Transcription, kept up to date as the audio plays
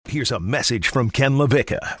Here's a message from Ken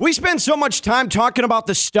LaVicka. We spend so much time talking about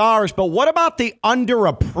the stars, but what about the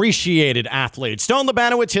underappreciated athletes? Stone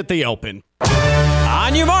Labanowitz hit the open.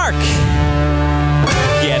 On your mark.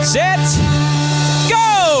 Get set.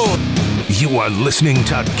 Go! You are listening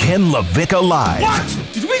to Ken LaVicka Live. What?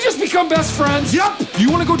 Did we just become best friends? Yup. Do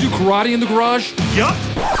you want to go do karate in the garage? Yup.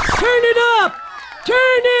 Turn it up! Turn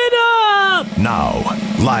it up! Now,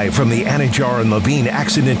 live from the Anajar and Levine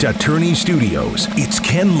Accident Attorney Studios, it's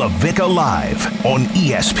Ken LaVicka Live on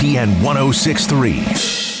ESPN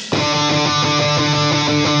 106.3.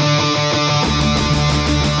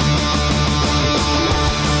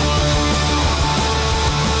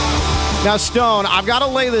 Now, Stone, I've got to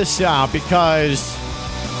lay this out because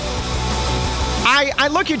I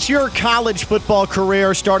look at your college football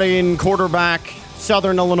career starting quarterback,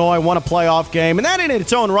 Southern Illinois, won a playoff game, and that in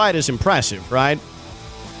its own right is impressive, right?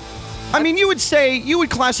 I mean, you would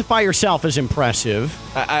classify yourself as impressive.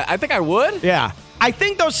 I think I would. Yeah. I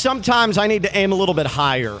think, though, sometimes I need to aim a little bit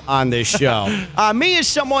higher on this show. Me as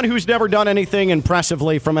someone who's never done anything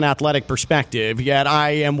impressively from an athletic perspective, yet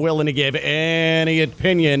I am willing to give any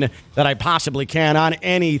opinion that I possibly can on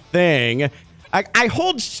anything. I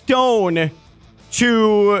hold Stone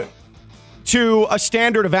to a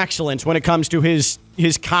standard of excellence when it comes to his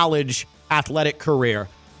college athletic career.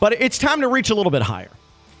 But it's time to reach a little bit higher.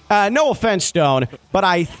 No offense, Stone, but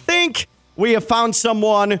I think we have found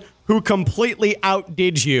someone who completely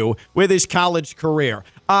outdid you with his college career.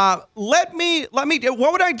 What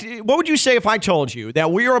would you say if I told you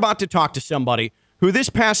that we are about to talk to somebody who this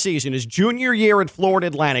past season, his junior year at Florida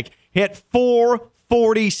Atlantic, hit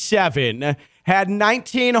 447, had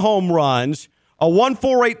 19 home runs, a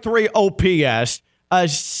 1.483 OPS, a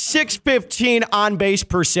 615 on-base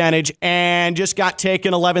percentage, and just got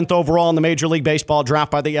taken 11th overall in the Major League Baseball draft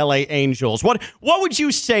by the LA Angels. What would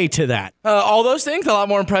you say to that? All those things, a lot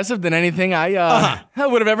more impressive than anything I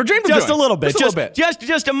would have ever dreamed of Just doing. a little bit.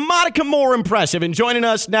 Just a modicum more impressive. And joining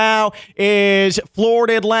us now is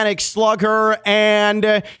Florida Atlantic slugger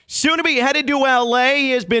and soon to be headed to LA.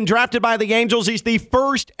 He has been drafted by the Angels. He's the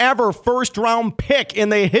first ever first-round pick in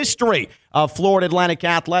the history of Florida Atlantic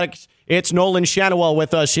Athletics. It's Nolan Shanawell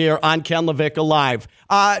with us here on Ken LaVicka Live.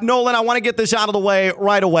 Nolan, I want to get this out of the way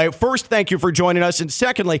right away. First, thank you for joining us. And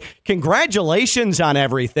secondly, congratulations on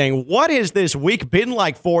everything. What has this week been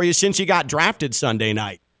like for you since you got drafted Sunday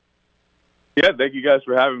night? Yeah, thank you guys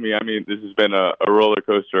for having me. I mean, this has been a roller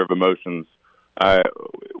coaster of emotions.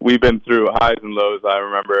 We've been through highs and lows. I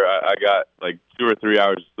remember I got like 2 or 3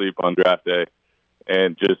 hours of sleep on draft day,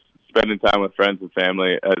 and just spending time with friends and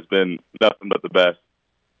family has been nothing but the best.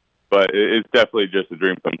 But it's definitely just a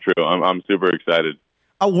dream come true. I'm super excited.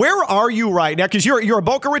 Where are you right now? Because you're a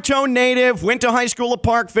Boca Raton native, went to high school at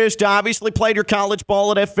Park Vista, obviously played your college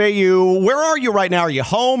ball at FAU. Where are you right now? Are you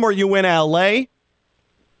home or are you in L.A.?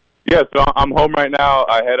 Yeah, so I'm home right now.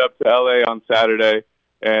 I head up to L.A. on Saturday,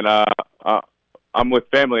 and I'm with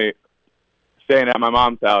family staying at my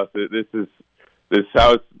mom's house. This is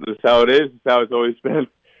how it is. This is how it's always been.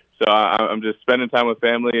 So I'm just spending time with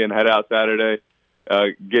family and head out Saturday.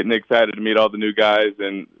 Getting excited to meet all the new guys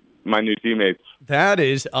and my new teammates. That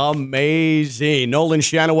is amazing. Nolan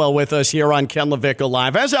Shanawell with us here on Ken LaVicka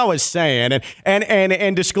Live. As I was saying,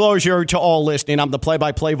 and disclosure to all listening, I'm the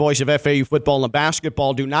play-by-play voice of FAU football and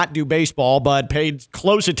basketball. Do not do baseball, but paid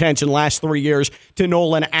close attention last 3 years to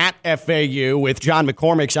Nolan at FAU with John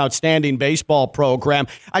McCormick's outstanding baseball program.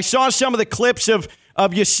 I saw some of the clips of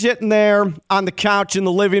you sitting there on the couch in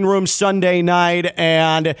the living room Sunday night,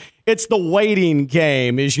 and it's the waiting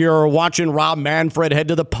game as you're watching Rob Manfred head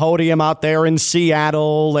to the podium out there in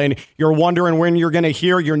Seattle, and you're wondering when you're going to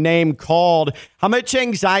hear your name called. How much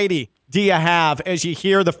anxiety do you have as you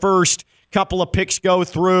hear the first couple of picks go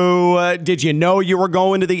through? Did you know you were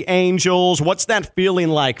going to the Angels? What's that feeling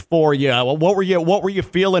like for you? What were you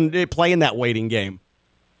feeling playing that waiting game?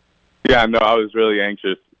 Yeah, no, I was really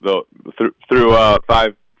anxious. Through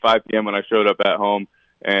 5 p.m. when I showed up at home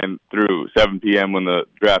and through 7 p.m. when the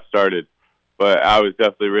draft started. But I was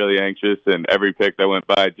definitely really anxious, and every pick that went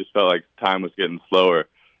by just felt like time was getting slower.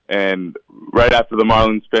 And right after the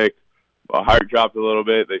Marlins pick, my heart dropped a little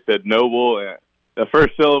bit. They said Noble, and the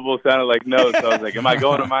first syllable sounded like no, so I was like, am I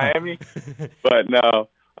going to Miami? But no,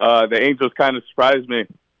 the Angels kind of surprised me.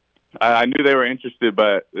 I knew they were interested,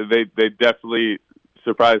 but they definitely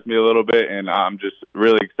surprised me a little bit, and I'm just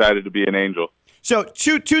really excited to be an Angel. So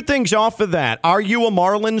two things off of that. Are you a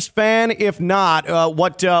Marlins fan? If not,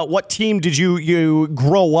 what team did you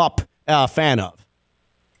grow up a fan of?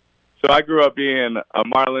 So I grew up being a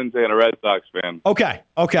Marlins and a Red Sox fan. Okay.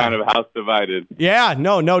 Kind of house divided. Yeah,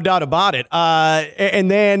 no doubt about it. And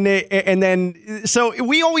then, so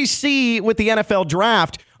we always see with the NFL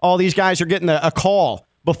draft, all these guys are getting a call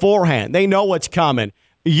beforehand. They know what's coming.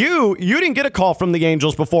 You didn't get a call from the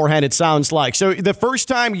Angels beforehand, it sounds like. So the first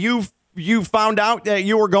time you found out that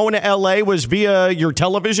you were going to L.A. was via your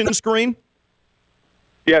television screen?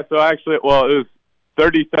 Yeah, so actually, it was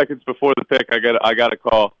 30 seconds before the pick, I got a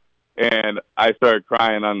call. And I started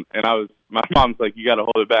crying my mom's like, you got to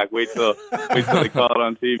hold it back. Wait till they call it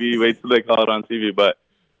on TV. But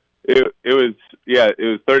it was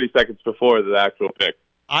 30 seconds before the actual pick.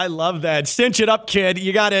 I love that. Cinch it up, kid.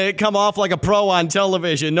 You got to come off like a pro on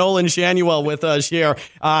television. Nolan Shanuel with us here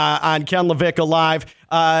on Ken LaVicka Live.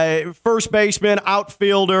 First baseman,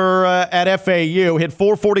 outfielder at FAU. Hit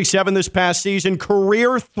 .447 this past season.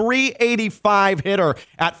 Career .385 hitter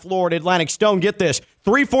at Florida Atlantic. Stone, get this.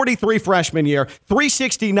 .343 freshman year.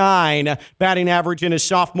 .369 batting average in his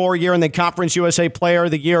sophomore year. And then Conference USA Player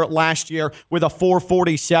of the Year last year with a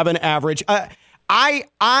 .447 average.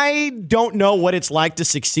 I don't know what it's like to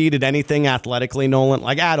succeed at anything athletically, Nolan,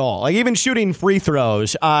 like at all. Like even shooting free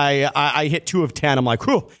throws, I hit 2 of 10. I'm like,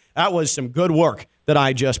 whew, that was some good work that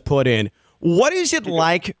I just put in. What is it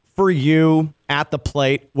like for you at the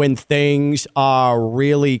plate when things are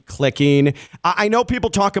really clicking? I know people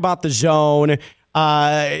talk about the zone.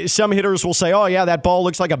 Some hitters will say, oh, yeah, that ball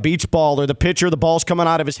looks like a beach ball, or the pitcher, the ball's coming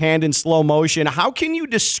out of his hand in slow motion. How can you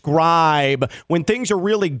describe when things are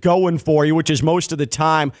really going for you, which is most of the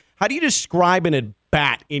time, how do you describe an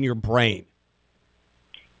at-bat in your brain?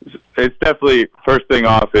 It's definitely, first thing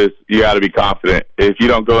off is you got to be confident. If you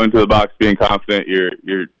don't go into the box being confident,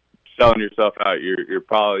 you're selling yourself out. You're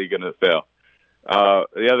probably going to fail.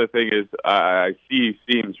 The other thing is I see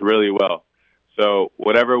seams really well. So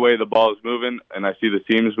whatever way the ball is moving and I see the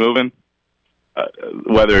seams moving,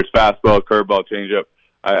 whether it's fastball, curveball, changeup,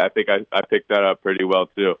 I think I picked that up pretty well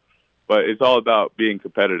too. But it's all about being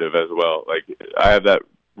competitive as well. Like I have that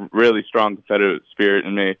really strong competitive spirit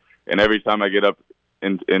in me, and every time I get up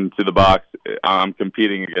into the box, I'm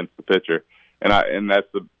competing against the pitcher. And that's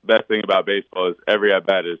the best thing about baseball is every at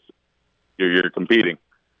bat is you're competing.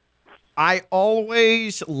 I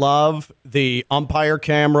always love the umpire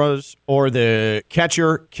cameras or the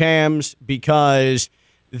catcher cams because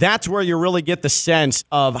that's where you really get the sense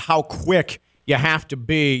of how quick you have to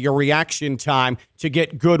be, your reaction time to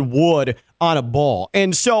get good wood on a ball.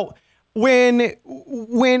 And so when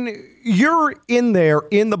you're in there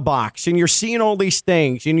in the box and you're seeing all these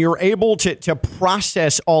things and you're able to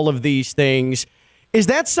process all of these things, is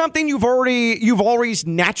that something you've always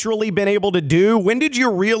naturally been able to do? When did you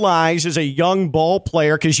realize as a young ball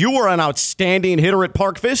player, because you were an outstanding hitter at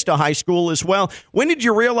Park Vista High School as well, when did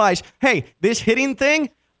you realize, hey, this hitting thing,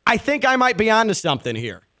 I think I might be onto something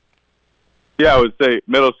here? Yeah, I would say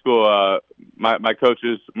middle school, my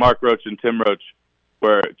coaches, Mark Roach and Tim Roach,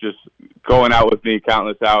 were just going out with me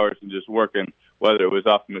countless hours and just working, whether it was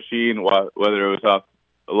off the machine, whether it was off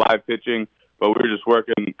live pitching, but we were just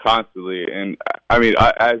working constantly. And, I mean,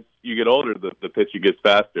 as you get older, the pitching gets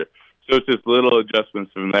faster. So it's just little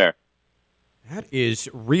adjustments from there. That is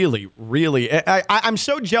really, really – I'm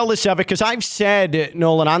so jealous of it because I've said,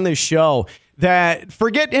 Nolan, on this show that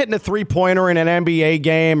forget hitting a three-pointer in an NBA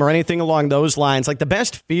game or anything along those lines. Like the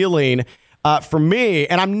best feeling for me,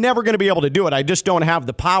 and I'm never going to be able to do it, I just don't have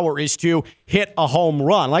the power, is to hit a home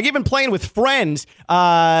run. Like even playing with friends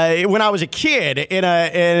when I was a kid in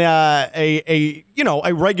a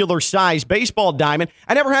regular size baseball diamond,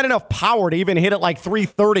 I never had enough power to even hit it like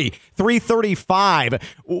 330, 335.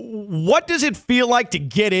 What does it feel like to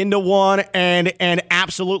get into one and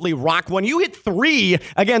absolutely rock one? You hit 3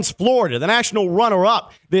 against Florida, the national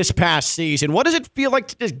runner-up this past season. What does it feel like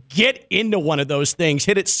to just get into one of those things,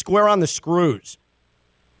 hit it square on the screws?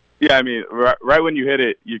 Yeah, I mean, right when you hit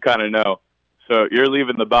it, you kind of know. So you're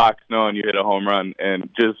leaving the box knowing you hit a home run, and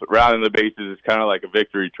just rounding the bases is kind of like a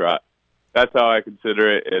victory trot. That's how I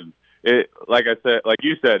consider it. And it, like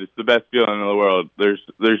you said, it's the best feeling in the world. There's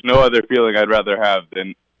no other feeling I'd rather have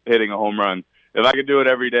than hitting a home run. If I could do it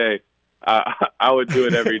every day, I would do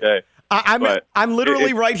it every day. I'm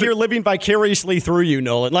literally right here living vicariously through you,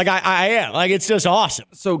 Nolan. Like I am. Like it's just awesome.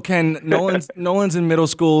 So Ken, Nolan's in middle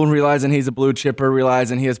school, realizing he's a blue chipper,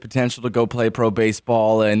 realizing he has potential to go play pro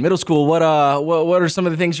baseball. In middle school, what are some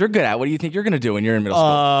of the things you're good at? What do you think you're going to do when you're in middle school?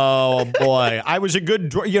 Oh boy, I was a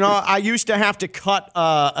good. I used to have to cut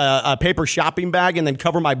a paper shopping bag and then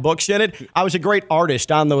cover my books in it. I was a great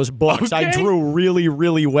artist on those books. Okay. I drew really,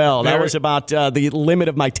 really well. That was about the limit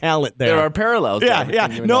of my talent there. There are parallels. Yeah.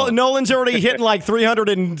 Nolan Nolan's already hitting like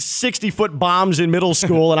 360-foot bombs in middle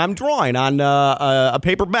school, and I'm drawing on a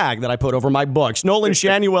paper bag that I put over my books. Nolan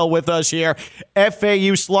Shanuel with us here,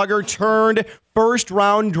 FAU slugger turned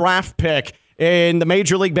first-round draft pick in the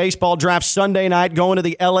Major League Baseball draft Sunday night, going to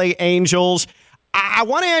the LA Angels. I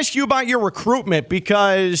want to ask you about your recruitment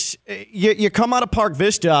because you come out of Park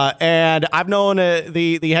Vista, and I've known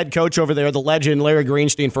the head coach over there, the legend Larry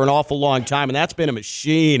Greenstein, for an awful long time, and that's been a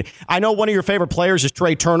machine. I know one of your favorite players is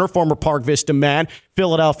Trey Turner, former Park Vista man,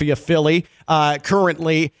 Philadelphia Philly,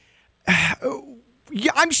 currently.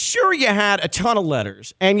 Yeah, I'm sure you had a ton of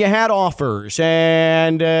letters and you had offers,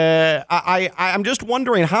 and I'm just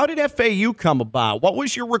wondering, how did FAU come about? What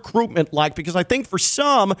was your recruitment like? Because I think for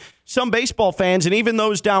some baseball fans, and even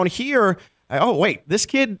those down here, oh, wait, this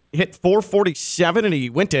kid hit 447 and he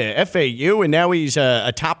went to FAU and now he's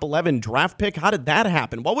a top 11 draft pick. How did that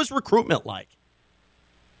happen? What was recruitment like?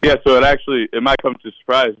 Yeah, so it might come to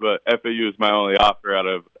surprise, but FAU is my only offer out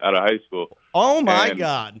of high school. Oh, my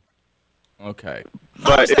God. Okay.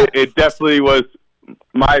 But it definitely was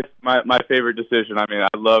my favorite decision. I mean, I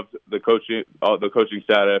loved the coaching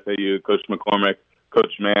staff at FAU, Coach McCormick,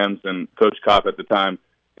 Coach Mams, and Coach Kopp at the time.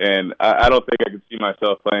 And I don't think I could see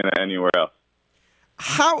myself playing anywhere else.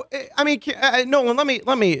 How? I mean, Nolan,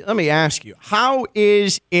 let me ask you: how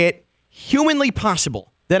is it humanly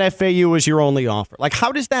possible that FAU is your only offer? Like,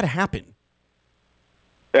 how does that happen?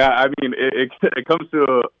 Yeah, I mean, it comes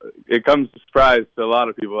to surprise to a lot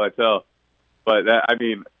of people, I tell. But I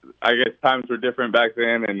guess times were different back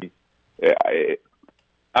then, and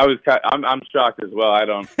I'm shocked as well. I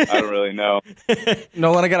don't really know.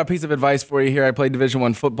 Nolan, I got a piece of advice for you here. I played Division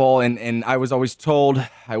I football, and I was always told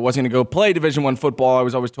I wasn't going to go play Division I football. I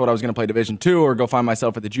was always told I was going to play Division II or go find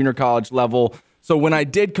myself at the junior college level. So when I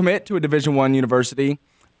did commit to a Division I university,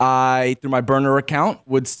 I, through my burner account,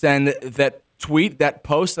 would send that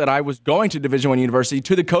post that I was going to Division I university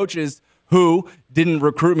to the coaches who didn't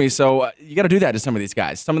recruit me. So you got to do that to some of these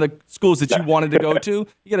guys. Some of the schools that you wanted to go to,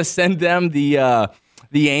 you got to send them the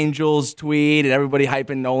Angels tweet and everybody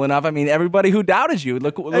hyping Nolan up. I mean, everybody who doubted you,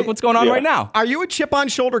 look what's going on right now. Are you a chip on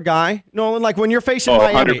shoulder guy, Nolan? Like when you're facing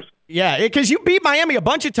Miami? 100%. Yeah, because you beat Miami a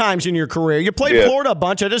bunch of times in your career. You played Florida a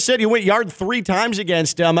bunch. I just said you went yard 3 times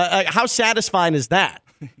against them. How satisfying is that?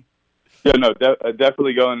 Yeah, no,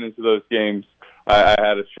 definitely going into those games, I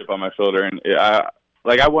had a chip on my shoulder, and I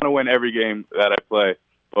want to win every game that I play.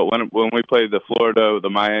 But when we played the Florida, the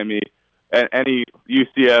Miami, and any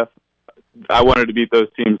UCF, I wanted to beat those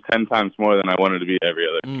teams 10 times more than I wanted to beat every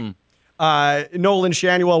other. Nolan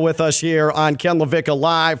Shanuel with us here on Ken LaVicka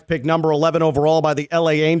Live, pick number 11 overall by the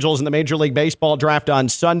LA Angels in the Major League Baseball draft on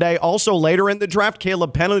Sunday. Also later in the draft,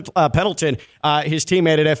 Caleb Pendleton, his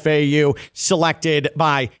teammate at FAU, selected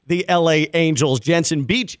by the LA Angels, Jensen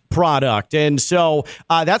Beach product. And so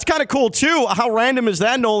that's kind of cool, too. How random is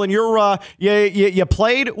that, Nolan? You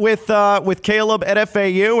played with Caleb at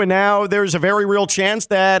FAU, and now there's a very real chance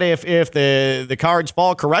that if the cards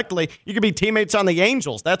fall correctly, you could be teammates on the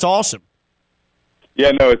Angels. That's awesome.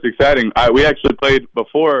 Yeah, no, it's exciting. We actually played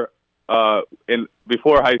before high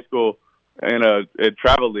school in a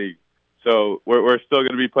travel league, so we're still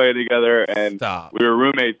going to be playing together. And we were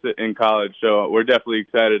roommates in college, so we're definitely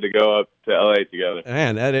excited to go up to LA together.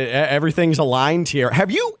 Man, everything's aligned here. Have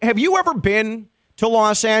you ever been to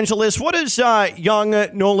Los Angeles? What is young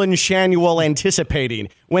Nolan Shanuel anticipating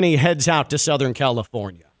when he heads out to Southern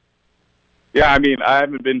California? Yeah, I mean, I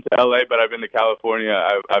haven't been to LA, but I've been to California.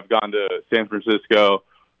 I've gone to San Francisco.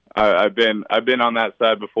 I've been on that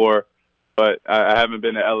side before, but I haven't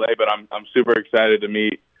been to LA. But I'm super excited to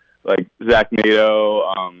meet like Zach Nato.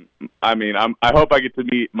 I hope I get to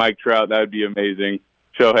meet Mike Trout. That would be amazing.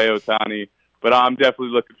 Shohei Ohtani. But I'm definitely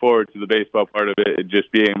looking forward to the baseball part of it and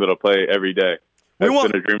just being able to play every day. That's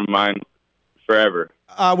been a dream of mine forever.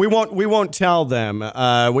 We won't tell them.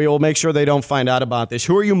 We will make sure they don't find out about this.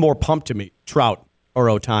 Who are you more pumped to meet, Trout or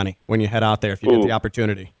Ohtani, when you head out there if you get the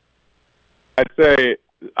opportunity? I'd say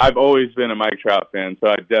I've always been a Mike Trout fan, so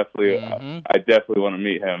I definitely want to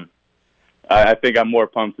meet him. I think I'm more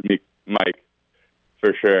pumped to meet Mike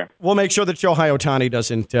for sure. We'll make sure that Shohei Ohtani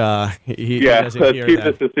doesn't. Let's hear keep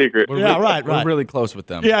that. this a secret. Right. We're really close with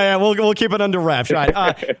them. Yeah. We'll keep it under wraps. Right.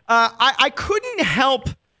 I couldn't help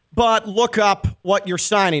but look up what your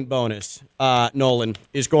signing bonus, Nolan,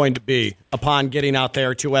 is going to be upon getting out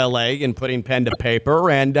there to L.A. and putting pen to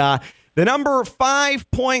paper. And the number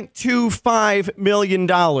 $5.25 million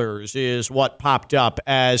is what popped up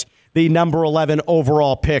as the number 11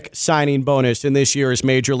 overall pick signing bonus in this year's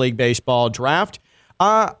Major League Baseball draft.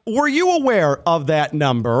 Were you aware of that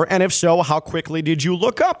number? And if so, how quickly did you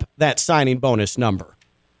look up that signing bonus number?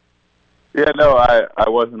 Yeah, no, I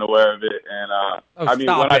wasn't aware of it, and I mean,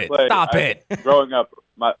 when I played, growing up,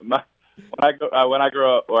 when I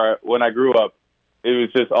grew up, it was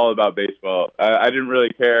just all about baseball. I didn't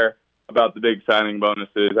really care about the big signing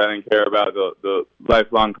bonuses. I didn't care about the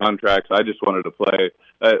lifelong contracts. I just wanted to play.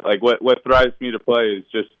 Like what drives me to play is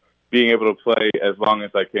just being able to play as long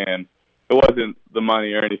as I can. It wasn't the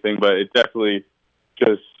money or anything, but it definitely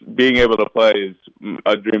just being able to play is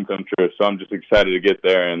a dream come true. So I'm just excited to get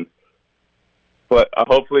there but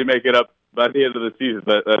hopefully make it up by the end of the season.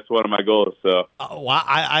 That's one of my goals. So,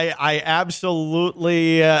 I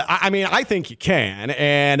absolutely. I mean, I think you can,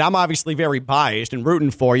 and I'm obviously very biased and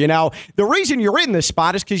rooting for you. Now, the reason you're in this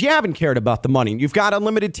spot is because you haven't cared about the money. You've got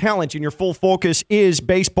unlimited talent, and your full focus is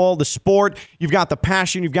baseball, the sport. You've got the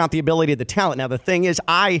passion, you've got the ability, the talent. Now, the thing is,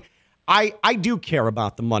 I do care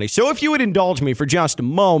about the money. So, if you would indulge me for just a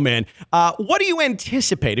moment, what do you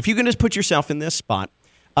anticipate if you can just put yourself in this spot?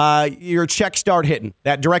 Your checks start hitting.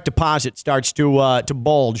 That direct deposit starts to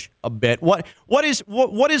bulge a bit. What is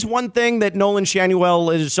one thing that Nolan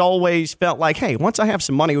Shanuel has always felt like? Hey, once I have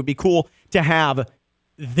some money, it would be cool to have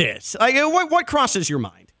this. Like, what crosses your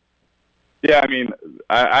mind? Yeah, I mean,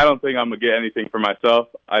 I don't think I'm gonna get anything for myself.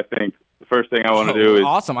 I think the first thing I want to do is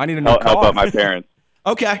awesome. I need to help out my parents.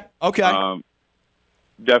 Okay.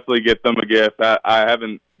 Definitely get them a gift. I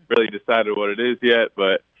haven't really decided what it is yet,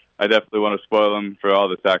 but I definitely want to spoil them for all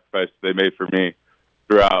the sacrifices they made for me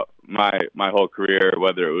throughout my whole career,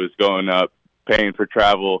 whether it was going up, paying for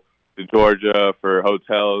travel to Georgia, for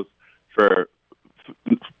hotels, for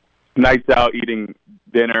nights out, eating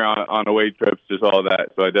dinner on away trips, just all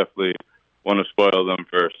that. So I definitely want to spoil them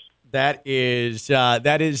first. That is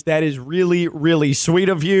really, really sweet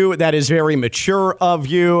of you. That is very mature of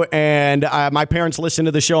you. And my parents listen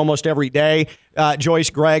to the show almost every day. Joyce,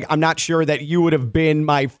 Greg, I'm not sure that you would have been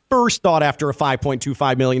my first thought after a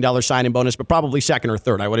 $5.25 million signing bonus, but probably second or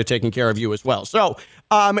third. I would have taken care of you as well. So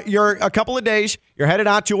you're a couple of days. You're headed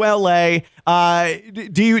out to L.A.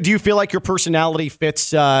 Do you feel like your personality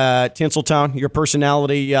fits Tinseltown? Your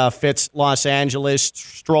personality fits Los Angeles,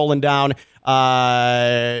 strolling down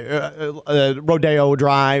Rodeo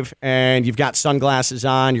Drive, and you've got sunglasses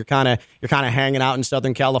on. You're kind of hanging out in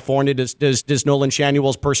Southern California. Does Nolan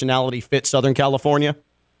Shanuel's personality fit Southern California?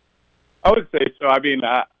 I would say so. I mean,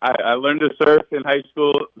 I learned to surf in high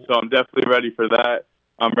school, so I'm definitely ready for that.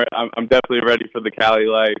 I'm definitely ready for the Cali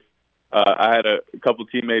life. I had a couple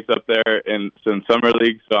teammates up there in some summer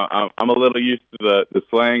leagues, so I'm a little used to the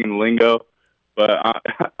slang and lingo. But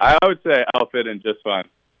I would say I'll fit in just fine.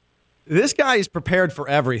 This guy is prepared for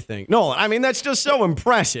everything. No, I mean, that's just so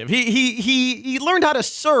impressive. He learned how to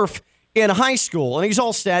surf in high school, and he's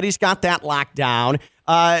all set. He's got that locked down.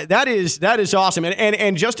 That is awesome.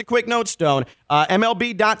 And just a quick note, Stone,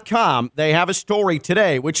 MLB.com, they have a story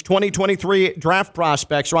today, which 2023 draft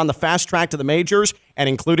prospects are on the fast track to the majors, and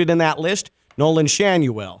included in that list, Nolan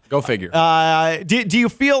Shanuel. Go figure. Do you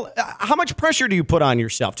feel, how much pressure do you put on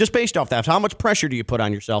yourself? Just based off that, how much pressure do you put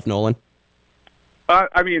on yourself, Nolan?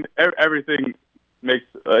 I mean, everything makes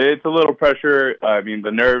it's a little pressure. I mean,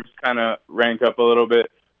 the nerves kind of rank up a little bit,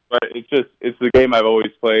 but it's the game I've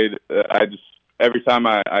always played. Every time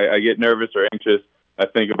I get nervous or anxious, I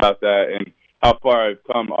think about that and how far I've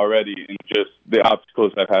come already and just the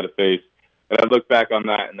obstacles I've had to face. And I look back on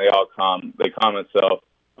that and they calm itself.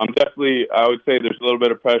 I would say there's a little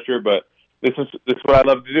bit of pressure, but this is what I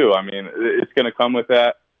love to do. I mean, it's going to come with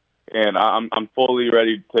that, and I'm fully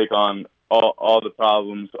ready to take on all the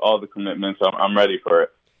problems, all the commitments. I'm ready for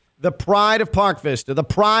it. The pride of Park Vista, the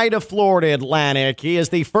pride of Florida Atlantic. He is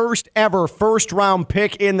the first ever first-round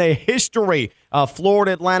pick in the history of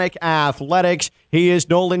Florida Atlantic Athletics. He is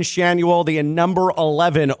Nolan Shanuel, the number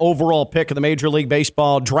 11 overall pick of the Major League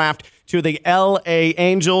Baseball draft to the L.A.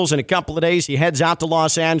 Angels. In a couple of days, he heads out to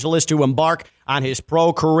Los Angeles to embark on his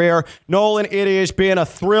pro career. Nolan, it has been a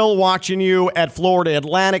thrill watching you at Florida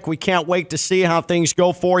Atlantic. We can't wait to see how things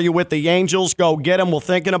go for you with the Angels. Go get them. We're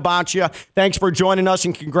thinking about you. Thanks for joining us,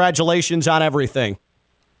 and congratulations on everything.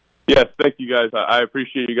 Yes, thank you, guys. I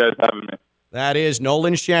appreciate you guys having me. That is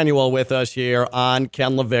Nolan Shanuel with us here on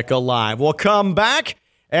Ken LaVicka Live. We'll come back,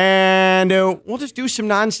 and we'll just do some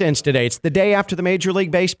nonsense today. It's the day after the Major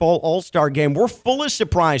League Baseball All-Star Game. We're full of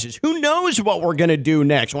surprises. Who knows what we're going to do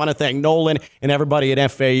next? I want to thank Nolan and everybody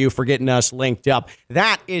at FAU for getting us linked up.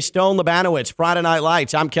 That is Stone Labanowitz, Friday Night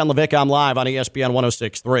Lights. I'm Ken LaVicka. I'm live on ESPN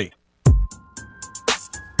 106.3.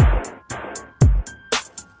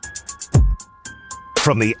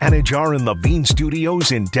 From the Anajar and Levine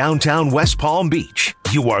Studios in downtown West Palm Beach,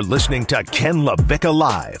 you are listening to Ken LaVicka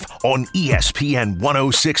Live on ESPN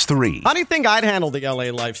 106.3. How do you think I'd handle the LA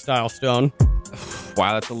lifestyle, Stone?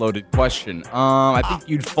 Wow, that's a loaded question. I think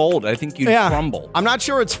you'd fold. I think you'd crumble. I'm not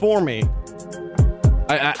sure it's for me.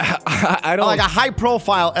 I don't like a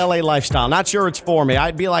high-profile LA lifestyle. Not sure it's for me.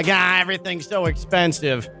 I'd be like, everything's so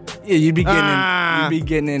expensive. Yeah, you'd be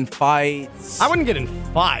getting in fights. I wouldn't get in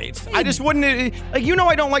fights. I just wouldn't. I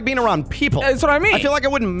don't like being around people. That's what I mean. I feel like I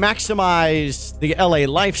wouldn't maximize the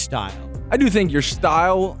LA lifestyle. I do think your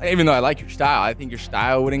style, even though I like your style, I think your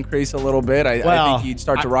style would increase a little bit. I think you'd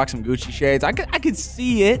start to rock some Gucci shades. I could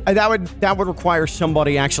see it. That would require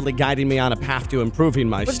somebody actually guiding me on a path to improving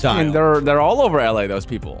my style. I mean, they're all over LA, those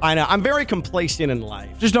people. I know. I'm very complacent in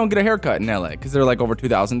life. Just don't get a haircut in LA because they're like over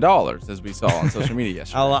 $2,000, as we saw on social media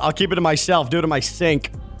yesterday. I'll keep it to myself, do it in my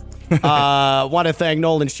sink. Want to thank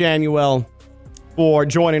Nolan Shanuel for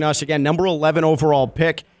joining us again. Number 11 overall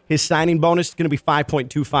pick. His signing bonus is going to be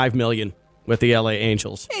 $5.25 million. With the LA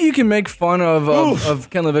Angels. You can make fun of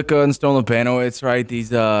Ken Levica and Stone Lepanowitz, right?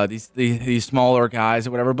 These smaller guys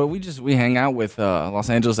or whatever, but we hang out with Los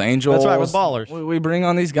Angeles Angels. That's right, with ballers. We bring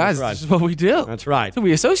on these guys. Right. This is what we do. That's right. That's who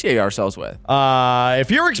we associate ourselves with. If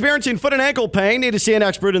you're experiencing foot and ankle pain, need to see an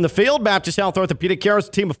expert in the field. Baptist Health Orthopedic Care is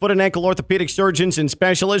a team of foot and ankle orthopedic surgeons and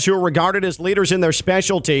specialists who are regarded as leaders in their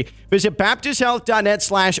specialty. Visit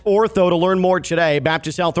baptisthealth.net/ortho to learn more today.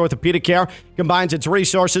 Baptist Health Orthopedic Care combines its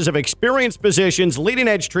resources of experienced physicians,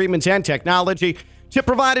 leading-edge treatments, and technology to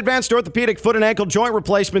provide advanced orthopedic, foot and ankle, joint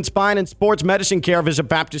replacement, spine, and sports medicine care. Visit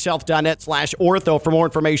baptisthealth.net/ortho for more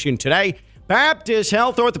information today. Baptist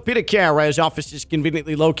Health Orthopedic Care has offices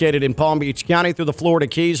conveniently located in Palm Beach County through the Florida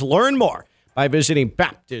Keys. Learn more by visiting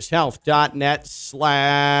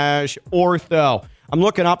baptisthealth.net/ortho. I'm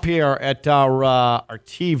looking up here at our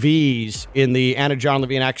TVs in the Anna John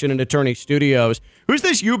Levine Accident Attorney Studios. Who's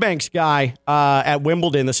this Eubanks guy at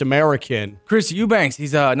Wimbledon, this American? Chris Eubanks.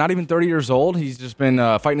 He's not even 30 years old. He's just been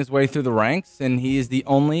fighting his way through the ranks, and he is the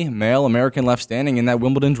only male American left standing in that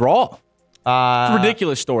Wimbledon draw. It's a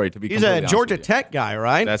ridiculous story, to be completely honest. He's a Georgia Tech guy,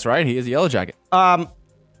 right? That's right. He is a Yellow Jacket.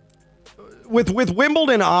 With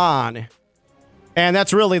Wimbledon on, and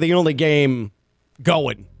that's really the only game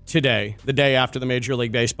going today, the day after the Major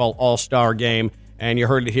League Baseball All-Star Game, and you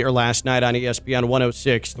heard it here last night on ESPN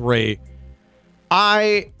 106.3.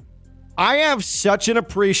 I have such an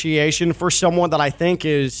appreciation for someone that I think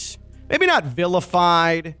is maybe not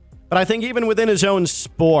vilified, but I think even within his own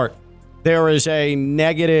sport, there is a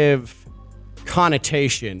negative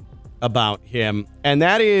connotation about him, and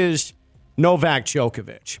that is Novak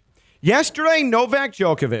Djokovic. Yesterday, Novak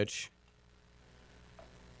Djokovic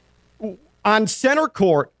on center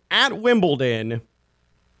court at Wimbledon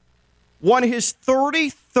won his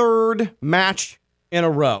 33rd match in a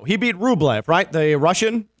row. He beat Rublev, right? The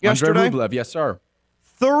Russian yesterday? Andrei Rublev, yes, sir.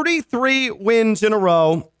 33 wins in a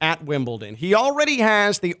row at Wimbledon. He already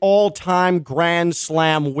has the all-time Grand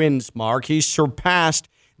Slam wins mark. He's surpassed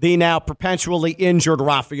the now perpetually injured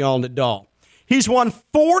Rafael Nadal. He's won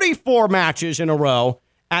 44 matches in a row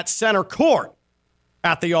at center court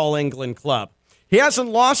at the All England Club. He hasn't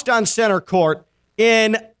lost on center court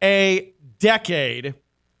in a decade,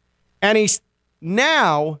 and he's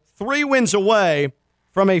now 3 wins away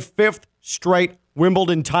from a 5th straight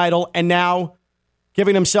Wimbledon title, and now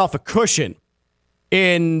giving himself a cushion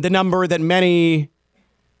in the number that many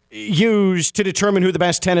use to determine who the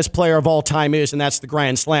best tennis player of all time is, and that's the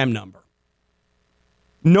Grand Slam number.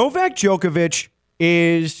 Novak Djokovic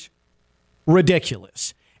is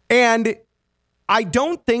ridiculous, and I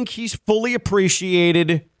don't think he's fully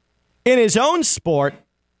appreciated in his own sport,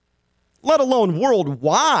 let alone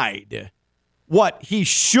worldwide, what he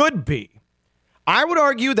should be. I would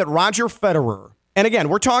argue that Roger Federer, and again,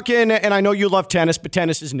 we're talking, and I know you love tennis, but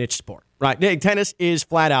tennis is niche sport, right? Tennis is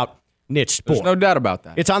flat out niche sport. There's no doubt about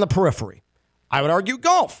that. It's on the periphery. I would argue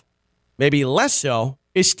golf, maybe less so,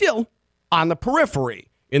 is still on the periphery.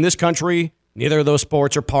 In this country, neither of those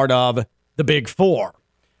sports are part of the Big Four.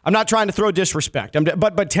 I'm not trying to throw disrespect,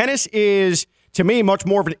 but tennis is, to me, much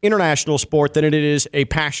more of an international sport than it is a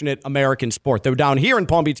passionate American sport. Though down here in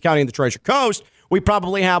Palm Beach County and the Treasure Coast, we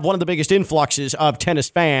probably have one of the biggest influxes of tennis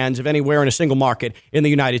fans of anywhere in a single market in the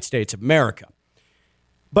United States of America.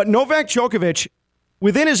 But Novak Djokovic,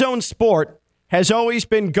 within his own sport, has always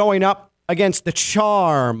been going up against the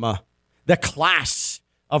charm, the class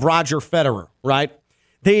of Roger Federer, right?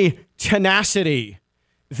 The tenacity,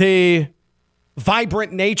 the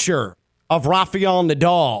vibrant nature of Rafael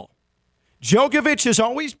Nadal. Djokovic has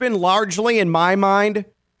always been largely, in my mind,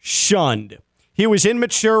 shunned. He was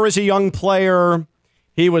immature as a young player.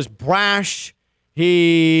 He was brash.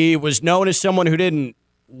 He was known as someone who didn't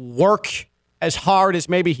work as hard as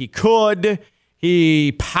maybe he could.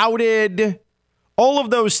 He pouted. All of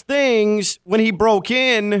those things when he broke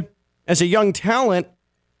in, as a young talent,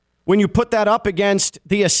 when you put that up against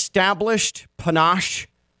the established panache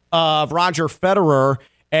of Roger Federer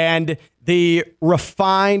and the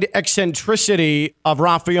refined eccentricity of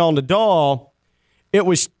Rafael Nadal,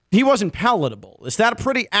 he wasn't palatable. Is that a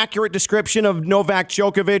pretty accurate description of Novak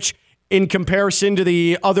Djokovic in comparison to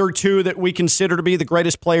the other two that we consider to be the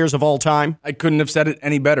greatest players of all time? I couldn't have said it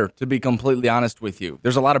any better, to be completely honest with you.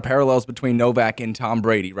 There's a lot of parallels between Novak and Tom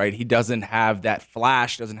Brady, right? He doesn't have that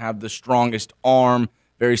flash, doesn't have the strongest arm,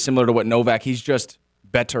 very similar to what Novak. He's just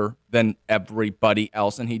better than everybody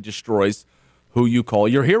else, and he destroys who you call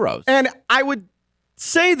your heroes. And I would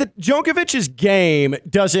say that Djokovic's game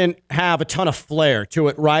doesn't have a ton of flair to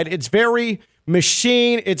it, right? It's very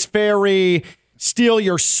machine. It's very steal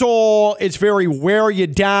your soul. It's very wear you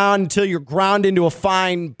down until you're ground into a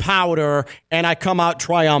fine powder and I come out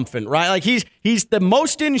triumphant, right? Like he's the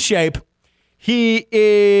most in shape. He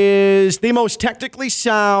is the most technically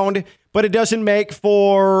sound, but it doesn't make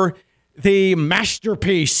for the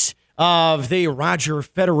masterpiece of the Roger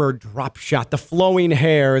Federer drop shot, the flowing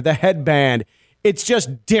hair, the headband. It's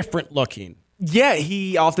just different looking. Yeah,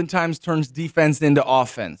 he oftentimes turns defense into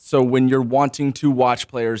offense. So when you're wanting to watch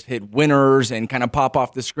players hit winners and kind of pop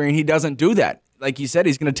off the screen, he doesn't do that. Like you said,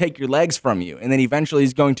 he's going to take your legs from you, and then eventually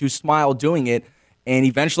he's going to smile doing it, and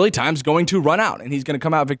eventually time's going to run out, and he's going to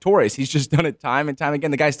come out victorious. He's just done it time and time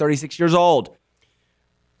again. The guy's 36 years old.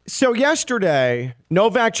 So yesterday,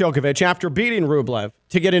 Novak Djokovic, after beating Rublev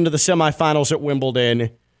to get into the semifinals at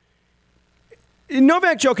Wimbledon,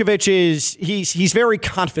 Novak Djokovic he's a very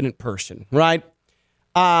confident person, right?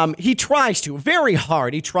 He tries to, very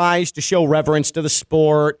hard. He tries to show reverence to the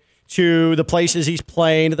sport, to the places he's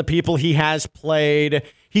played, to the people he has played.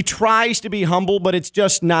 He tries to be humble, but it's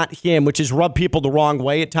just not him, which has rubbed people the wrong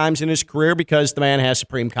way at times in his career because the man has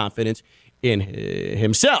supreme confidence in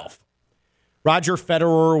himself. Roger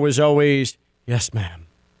Federer was always, yes, ma'am.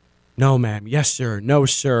 No, ma'am. Yes, sir. No,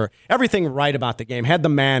 sir. Everything right about the game. Had the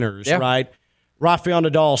manners, right? Rafael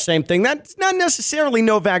Nadal, same thing. That's not necessarily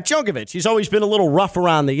Novak Djokovic. He's always been a little rough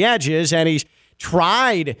around the edges, and he's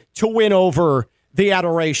tried to win over the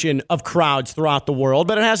adoration of crowds throughout the world,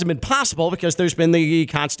 but it hasn't been possible because there's been the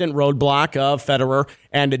constant roadblock of Federer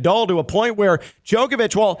and Nadal to a point where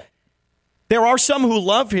Djokovic, well, there are some who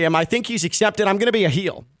love him. I think he's accepted. I'm going to be a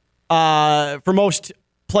heel for most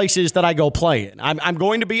places that I go play in. I'm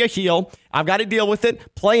going to be a heel. I've got to deal with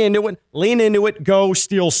it, play into it, lean into it, go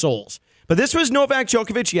steal souls. But this was Novak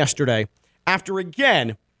Djokovic yesterday after,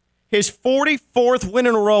 again, his 44th win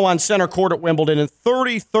in a row on center court at Wimbledon and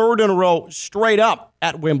 33rd in a row straight up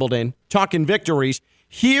at Wimbledon, talking victories.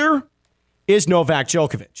 Here is Novak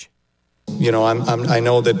Djokovic. You know, I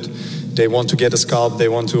know that they want to get a scalp, they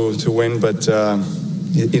want to win, but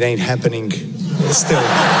it ain't happening still.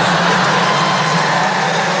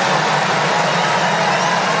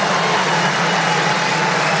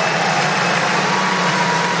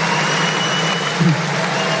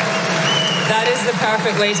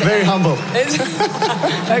 Perfect way to very humble.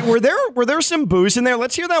 Hey, were there some boos in there?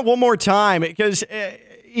 Let's hear that one more time because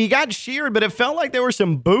he got cheered, but it felt like there were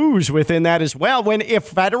some boos within that as well.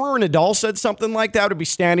 If Federer and Nadal said something like that, it would be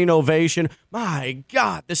standing ovation. My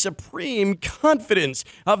God, the supreme confidence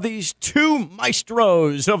of these two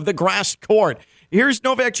maestros of the grass court. Here's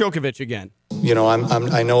Novak Djokovic again. You know,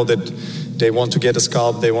 I know that they want to get a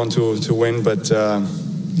scalp, they want to win, but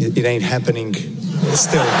it ain't happening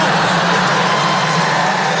still.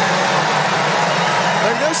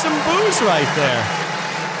 There's some boos right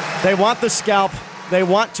there. They want the scalp. They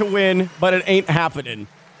want to win, but it ain't happening.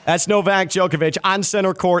 That's Novak Djokovic on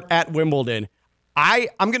center court at Wimbledon. I'm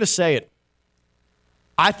going to say it.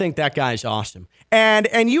 I think that guy's awesome. And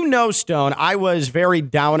you know, Stone, I was very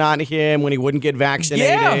down on him when he wouldn't get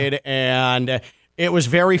vaccinated. Yeah. And it was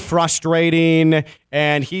very frustrating.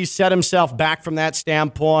 And he set himself back from that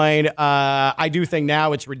standpoint. I do think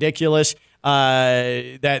now it's ridiculous.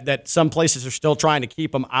 That some places are still trying to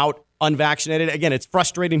keep him out unvaccinated. Again, it's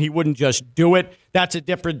frustrating he wouldn't just do it. That's a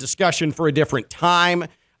different discussion for a different time.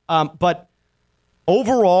 But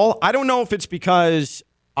overall, I don't know if it's because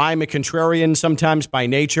I'm a contrarian sometimes by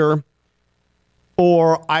nature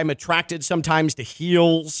or I'm attracted sometimes to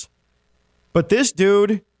heels. But this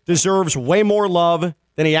dude deserves way more love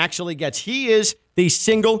than he actually gets. He is the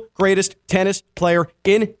single greatest tennis player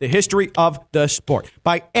in the history of the sport.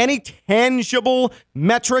 By any tangible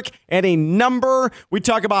metric, any number, we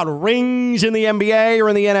talk about rings in the NBA or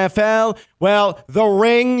in the NFL. Well, the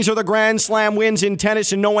rings or the Grand Slam wins in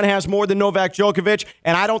tennis, and no one has more than Novak Djokovic,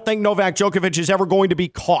 and I don't think Novak Djokovic is ever going to be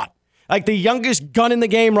caught. Like the youngest gun in the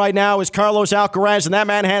game right now is Carlos Alcaraz, and that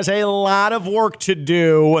man has a lot of work to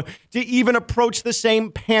do to even approach the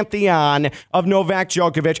same pantheon of Novak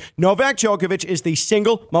Djokovic. Novak Djokovic is the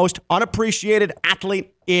single most unappreciated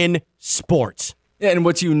athlete in sports. Yeah, and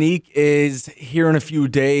what's unique is here in a few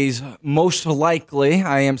days, most likely,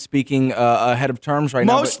 I am speaking ahead of terms right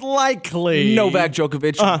now. Most likely. Novak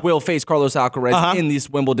Djokovic will face Carlos Alcaraz in this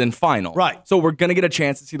Wimbledon final. Right. So we're going to get a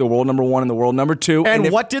chance to see the world number one and the world number two.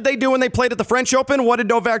 And what did they do when they played at the French Open? What did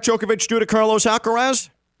Novak Djokovic do to Carlos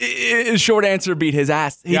Alcaraz? Short answer, beat his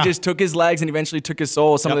ass. He just took his legs and eventually took his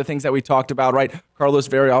soul. Some of the things that we talked about, right? Carlos,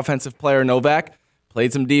 very offensive player. Novak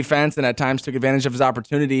played some defense and at times took advantage of his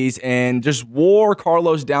opportunities and just wore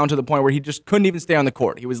Carlos down to the point where he just couldn't even stay on the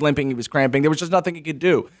court. He was limping, he was cramping. There was just nothing he could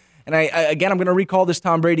do. And I'm going to recall this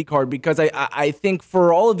Tom Brady card because I think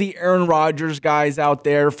for all of the Aaron Rodgers guys out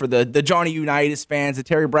there, for the Johnny Unitas fans, the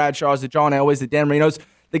Terry Bradshaws, the John Elways, the Dan Marinos,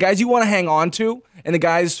 the guys you want to hang on to and the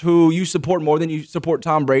guys who you support more than you support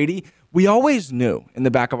Tom Brady, we always knew in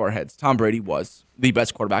the back of our heads Tom Brady was the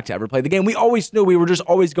best quarterback to ever play the game. We always knew we were just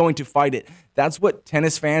always going to fight it. That's what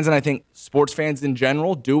tennis fans and I think sports fans in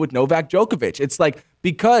general do with Novak Djokovic. It's like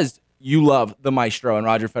because you love the Maestro and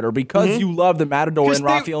Roger Federer, because you love the Matador and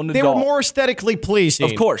Rafael Nadal. They were more aesthetically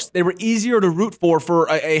pleasing. Of course. They were easier to root for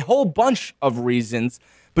a whole bunch of reasons,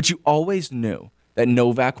 but you always knew that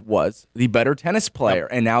Novak was the better tennis player.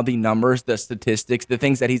 And now the numbers, the statistics, the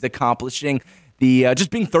things that he's accomplishing, the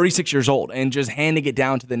just being 36 years old and just handing it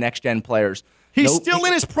down to the next-gen players. He's still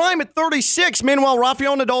in his prime at 36. Meanwhile,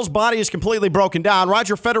 Rafael Nadal's body is completely broken down.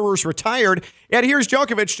 Roger Federer's retired. And here's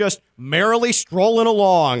Djokovic just merrily strolling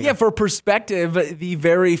along. Yeah, for perspective, the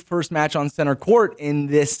very first match on center court in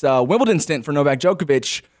this Wimbledon stint for Novak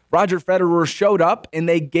Djokovic, Roger Federer showed up and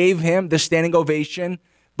they gave him the standing ovation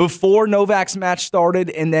before Novak's match started,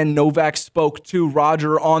 and then Novak spoke to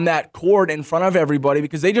Roger on that court in front of everybody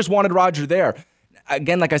because they just wanted Roger there.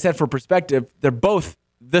 Again, like I said, for perspective, they're both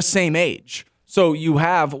the same age. So you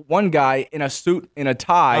have one guy in a suit and a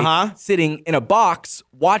tie sitting in a box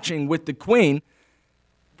watching with the queen.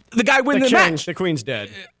 The guy wins the match. The queen's dead.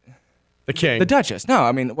 The king. The Duchess. No,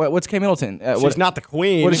 I mean, what's Kate Middleton? She's not the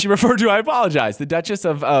queen. What does she refer to? I apologize. The Duchess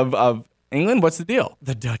of England? What's the deal?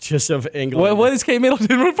 The Duchess of England. What is Kate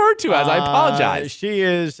Middleton referred to as? I apologize. She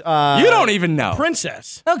is... you don't even know.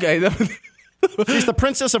 Princess. Okay. She's the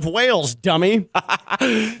Princess of Wales, dummy.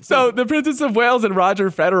 So the Princess of Wales and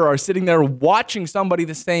Roger Federer are sitting there watching somebody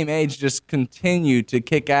the same age just continue to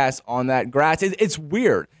kick ass on that grass. It's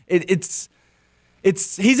weird. He's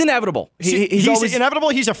inevitable. He's always inevitable.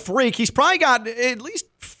 He's a freak. He's probably got at least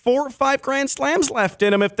 4 or 5 Grand Slams left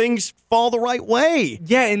in him if things fall the right way.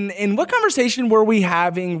 Yeah, and what conversation were we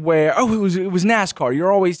having where, it was NASCAR.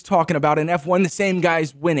 You're always talking about in F1, the same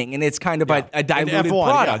guy's winning, and it's kind of a diluted F1,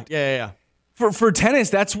 product. Yeah. For tennis,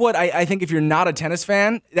 that's what I think if you're not a tennis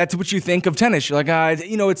fan, that's what you think of tennis. You're like,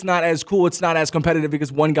 it's not as cool, it's not as competitive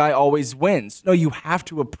because one guy always wins. No, you have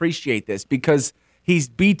to appreciate this because he's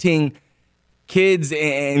beating kids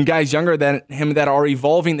and guys younger than him that are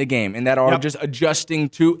evolving the game and that are just adjusting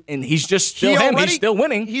to, and he's just still he's still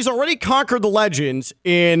winning. He's already conquered the legends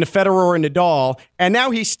in Federer and Nadal, and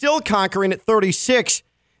now he's still conquering at 36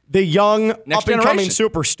 the young up-and-coming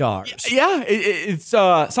superstars. Yeah, it's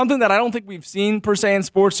something that I don't think we've seen per se in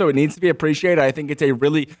sports, so it needs to be appreciated. I think it's a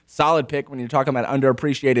really solid pick when you're talking about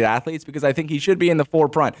underappreciated athletes because I think he should be in the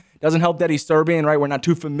forefront. Doesn't help that he's Serbian, right? We're not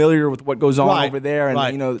too familiar with what goes on over there,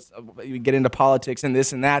 and you get into politics and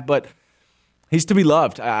this and that, but he's to be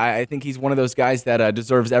loved. I think he's one of those guys that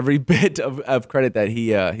deserves every bit of credit that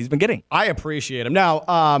he's been getting. I appreciate him. Now,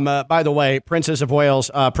 by the way, Princess of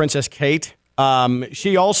Wales, Princess Kate,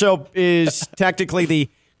 she also is technically the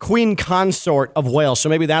queen consort of Wales, so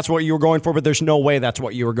maybe that's what you were going for, but there's no way that's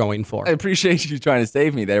what you were going for. I appreciate you trying to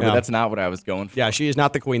save me there, but that's not what I was going for. Yeah, she is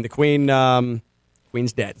not the queen. The queen,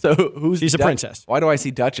 queen's dead. So she's a princess. Why do I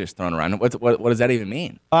see Duchess thrown around? What does that even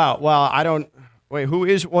mean? Oh, well, I don't. Wait,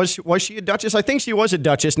 was she a duchess? I think she was a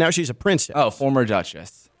duchess. Now she's a princess. Oh, former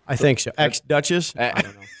duchess. I think so. Ex-duchess? I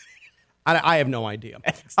don't know. I have no idea.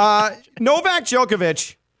 Novak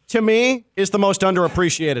Djokovic, to me, is the most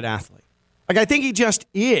underappreciated athlete. Like, I think he just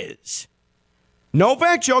is.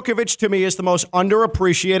 Novak Djokovic, to me, is the most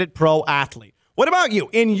underappreciated pro athlete. What about you?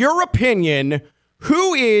 In your opinion,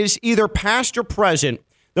 who is, either past or present,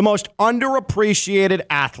 the most underappreciated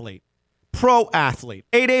athlete? Pro athlete.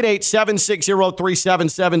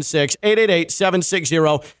 888-760-3776.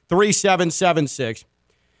 888-760-3776.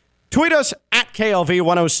 Tweet us at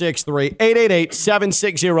KLV1063,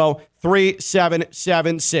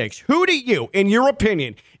 888-760-3776. Who do you, in your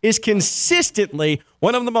opinion, is consistently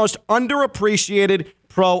one of the most underappreciated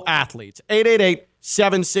pro athletes.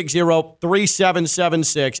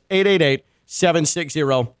 888-760-3776.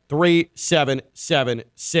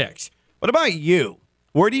 888-760-3776. What about you?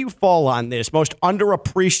 Where do you fall on this? Most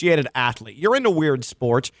underappreciated athlete. You're into weird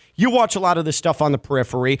sports. You watch a lot of this stuff on the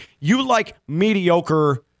periphery. You like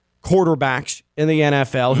mediocre quarterbacks in the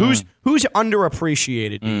NFL. Who's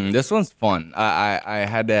underappreciated? This one's fun. I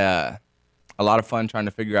had a lot of fun trying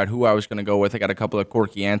to figure out who I was going to go with. I got a couple of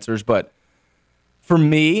quirky answers, but for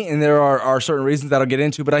me, and there are certain reasons that I'll get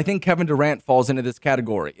into, but I think Kevin Durant falls into this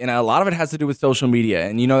category. And a lot of it has to do with social media,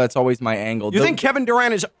 and that's always my angle. You think Kevin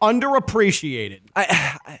Durant is underappreciated?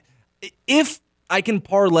 If I can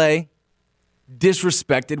parlay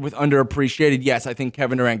disrespected with underappreciated, yes, I think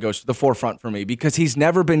Kevin Durant goes to the forefront for me because he's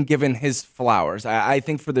never been given his flowers. I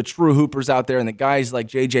think for the true hoopers out there and the guys like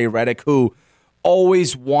J.J. Redick who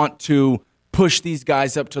always want to push these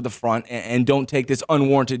guys up to the front and don't take this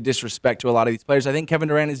unwarranted disrespect to a lot of these players, I think Kevin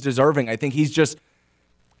Durant is deserving. I think he's just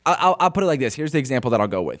I'll put it like this. Here's the example that I'll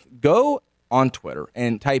go with. Go on Twitter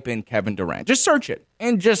and type in Kevin Durant. Just search it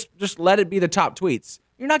and just let it be the top tweets.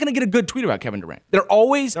 You're not going to get a good tweet about Kevin Durant. They're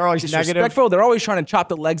always disrespectful. Negative. They're always trying to chop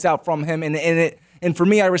the legs out from him. And for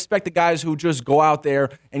me, I respect the guys who just go out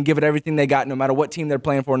there and give it everything they got, no matter what team they're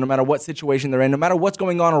playing for, no matter what situation they're in, no matter what's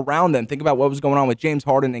going on around them. Think about what was going on with James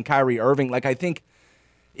Harden and Kyrie Irving. Like, I think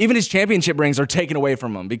even his championship rings are taken away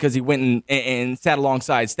from him because he went and sat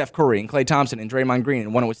alongside Steph Curry and Klay Thompson and Draymond Green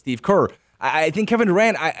and won it with Steve Kerr. I think Kevin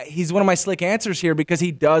Durant, he's one of my slick answers here because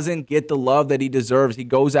he doesn't get the love that he deserves. He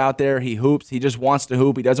goes out there, he hoops, he just wants to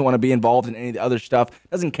hoop. He doesn't want to be involved in any of the other stuff,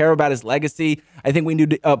 doesn't care about his legacy. I think we need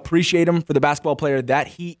to appreciate him for the basketball player that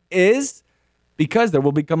he is because there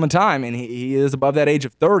will become a time, and he is above that age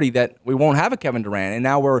of 30, that we won't have a Kevin Durant. And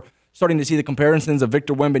now we're starting to see the comparisons of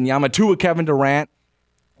Victor Wembanyama to a Kevin Durant.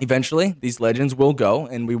 Eventually, these legends will go,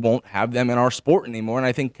 and we won't have them in our sport anymore. And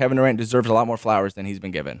I think Kevin Durant deserves a lot more flowers than he's been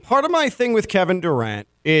given. Part of my thing with Kevin Durant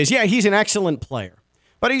is, he's an excellent player,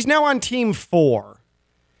 but he's now on Team 4.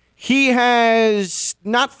 He has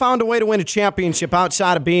not found a way to win a championship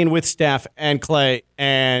outside of being with Steph and Klay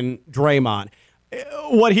and Draymond.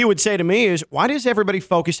 What he would say to me is, why does everybody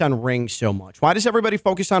focus on rings so much? Why does everybody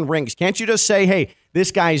focus on rings? Can't you just say, hey,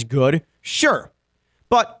 this guy's good? Sure,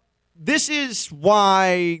 but this is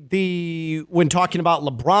why when talking about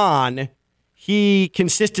LeBron, he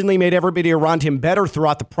consistently made everybody around him better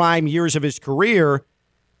throughout the prime years of his career.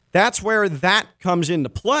 That's where that comes into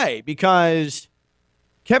play because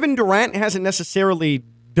Kevin Durant hasn't necessarily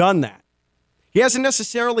done that. He hasn't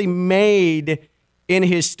necessarily made in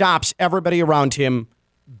his stops everybody around him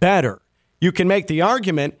better. You can make the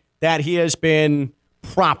argument that he has been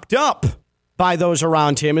propped up by those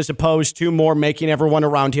around him as opposed to more making everyone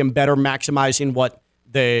around him better, maximizing what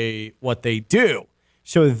they do.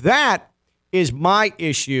 So that is my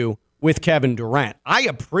issue with Kevin Durant. I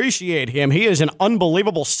appreciate him. He is an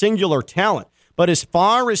unbelievable singular talent. But as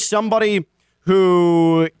far as somebody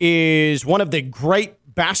who is one of the great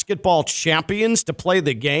basketball champions to play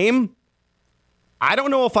the game, I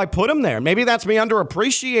don't know if I put him there. Maybe that's me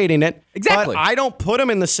underappreciating it. Exactly. But I don't put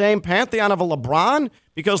him in the same pantheon of a LeBron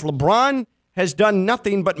because LeBron has done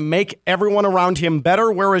nothing but make everyone around him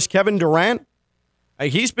better, whereas Kevin Durant,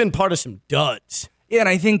 he's been part of some duds. Yeah, and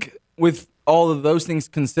I think with all of those things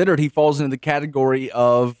considered, he falls into the category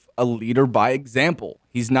of a leader by example.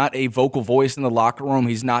 He's not a vocal voice in the locker room.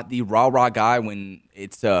 He's not the rah-rah guy when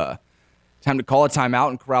it's time to call a timeout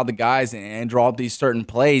and corral the guys and draw up these certain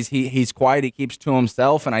plays. He's quiet. He keeps to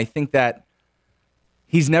himself, and I think that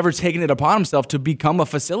he's never taken it upon himself to become a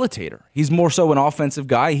facilitator. He's more so an offensive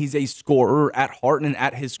guy. He's a scorer at heart and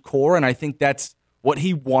at his core, and I think that's what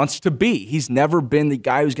he wants to be. He's never been the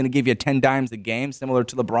guy who's going to give you 10 dimes a game, similar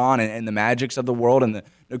to LeBron and the Magics of the world and the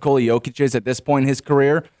Nikola Jokic's at this point in his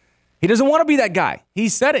career. He doesn't want to be that guy. He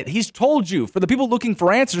said it. He's told you. For the people looking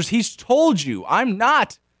for answers, he's told you, I'm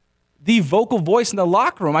not the vocal voice in the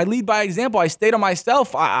locker room. I lead by example. I stay to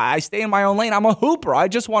myself. I stay in my own lane. I'm a hooper. I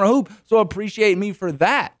just want to hoop. So appreciate me for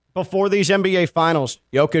that. Before these NBA Finals,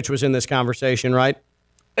 Jokic was in this conversation, right?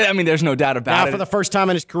 I mean, there's no doubt about it. For the first time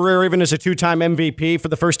in his career, even as a two-time MVP, for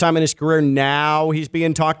the first time in his career, now he's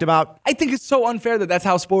being talked about. I think it's so unfair that that's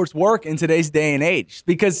how sports work in today's day and age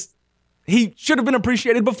because he should have been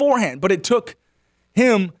appreciated beforehand, but it took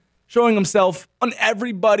him showing himself on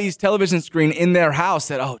everybody's television screen in their house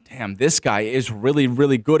that, oh, damn, this guy is really,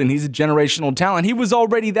 really good, and he's a generational talent. He was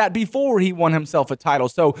already that before he won himself a title.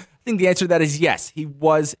 So I think the answer to that is yes, he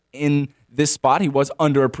was in this spot. He was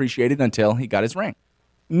underappreciated until he got his ring.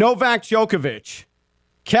 Novak Djokovic.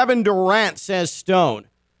 Kevin Durant, says Stone.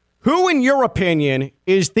 Who, in your opinion,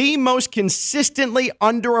 is the most consistently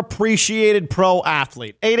underappreciated pro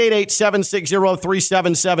athlete?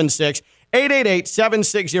 888-760-3776.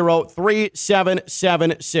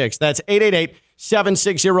 888-760-3776. That's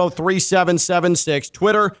 888-760-3776.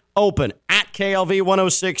 Twitter open at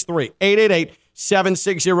KLV1063.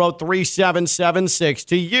 888-760-3776.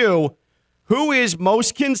 To you, who is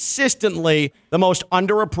most consistently the most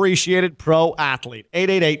underappreciated pro athlete?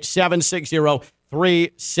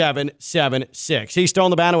 888-760-3776. He's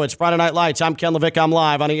Stone Labanowitz, Friday Night Lights. I'm Ken Levick. I'm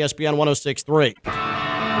live on ESPN 1063.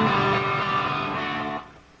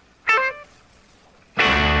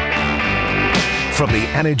 From the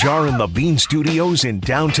Anajar and Levine Studios in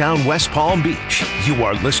downtown West Palm Beach, you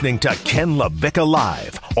are listening to Ken Levick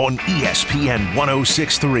Live on ESPN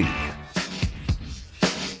 1063.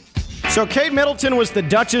 So Kate Middleton was the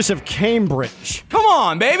Duchess of Cambridge. Come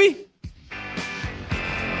on, baby.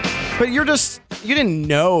 But you didn't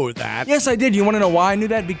know that. Yes, I did. You want to know why I knew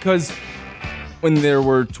that? Because when there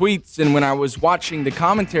were tweets and when I was watching the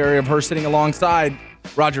commentary of her sitting alongside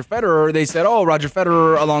Roger Federer, they said, oh, Roger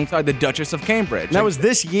Federer alongside the Duchess of Cambridge. And that was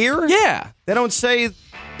this year? Yeah. They don't say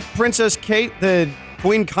Princess Kate, the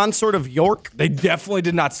Queen Consort of York? They definitely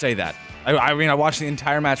did not say that. I mean, I watched the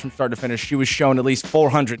entire match from start to finish. She was shown at least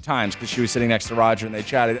 400 times because she was sitting next to Roger and they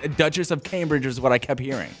chatted. Duchess of Cambridge is what I kept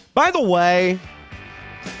hearing. By the way,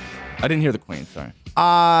 I didn't hear the Queen, sorry.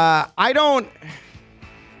 I don't...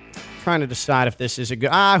 trying to decide if this is a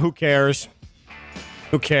good... who cares?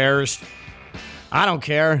 Who cares? I don't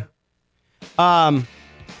care.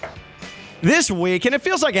 This week, and it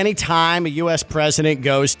feels like any time a U.S. president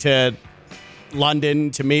goes to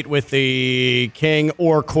London to meet with the king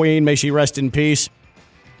or queen, may she rest in peace,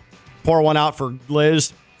 pour one out for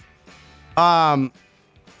Liz.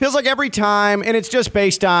 Feels like every time, and it's just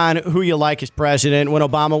based on who you like as president. When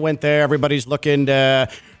Obama went there, everybody's looking to,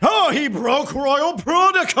 he broke royal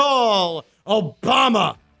protocol.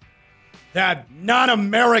 Obama, that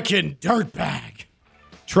non-American dirtbag.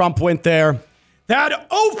 Trump went there. That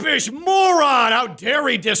oafish moron, how dare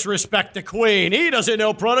he disrespect the queen? He doesn't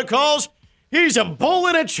know protocols. He's a bull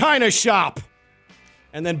in a china shop.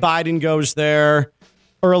 And then Biden goes there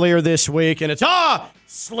earlier this week, and it's,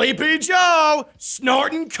 Sleepy Joe,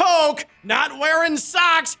 snorting coke, not wearing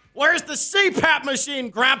socks. Where's the CPAP machine,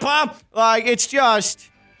 Grandpa? Like, it's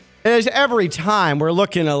every time we're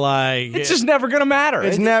looking at, like... It's just never going to matter.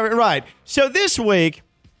 It's never, right. So this week,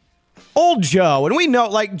 old Joe, and we know,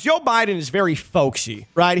 like, Joe Biden is very folksy,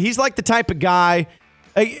 right? He's like the type of guy...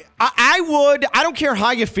 I don't care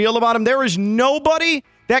how you feel about him. There is nobody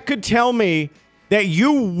that could tell me that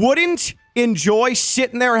you wouldn't enjoy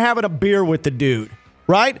sitting there having a beer with the dude,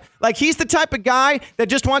 right? Like, he's the type of guy that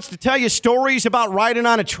just wants to tell you stories about riding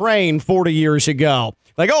on a train 40 years ago.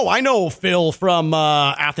 Like, I know Phil from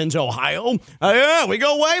Athens, Ohio. Yeah, we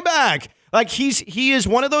go way back. Like, he is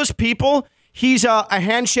one of those people. He's a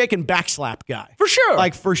handshake and backslap guy. For sure.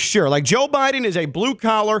 Like, for sure. Like, Joe Biden is a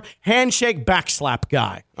blue-collar handshake backslap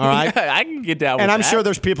guy. All right? I can get down with that. And I'm sure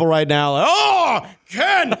there's people right now like,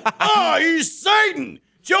 Ken, he's Satan.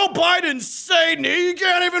 Joe Biden's Satan. He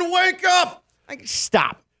can't even wake up. Like,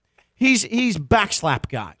 stop. He's backslap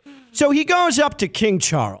guy. So he goes up to King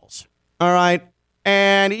Charles, all right?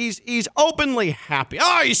 And he's openly happy.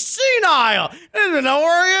 He's senile. I don't know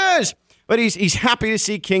where he is. But he's happy to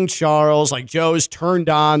see King Charles. Like, Joe's turned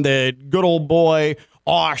on the good old boy,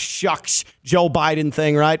 shucks, Joe Biden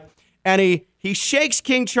thing, right? And he shakes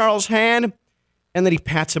King Charles' hand, and then he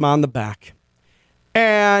pats him on the back.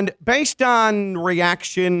 And based on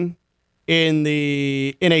reaction in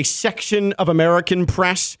a section of American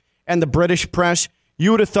press and the British press,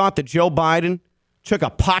 you would have thought that Joe Biden took a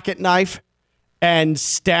pocket knife and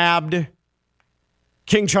stabbed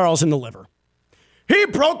King Charles in the liver. He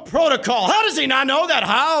broke protocol. How does he not know that?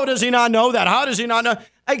 How does he not know that? How does he not know?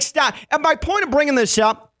 Like, stop. And my point of bringing this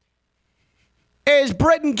up is,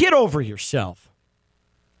 Britain, get over yourself.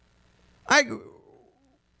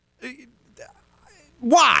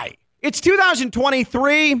 Why? It's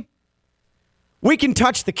 2023. We can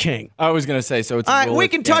touch the king. I was going to say, so it's a rule we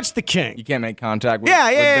can touch the king. You can't make contact with Big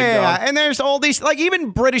dog. And there's all these, like, even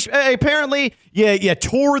British, apparently, you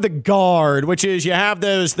tour the guard, which is you have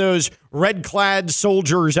those red-clad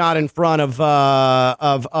soldiers out in front of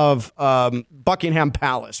Buckingham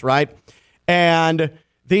Palace, right? And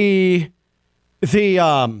the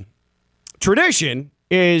tradition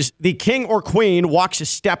is the king or queen walks a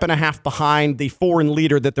step and a half behind the foreign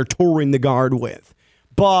leader that they're touring the guard with.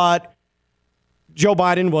 But Joe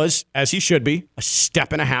Biden was, as he should be, a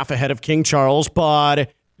step and a half ahead of King Charles,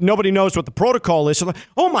 but nobody knows what the protocol is. So like,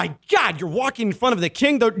 oh my God, you're walking in front of the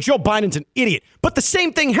king. Joe Biden's an idiot. But the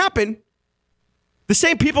same thing happened. The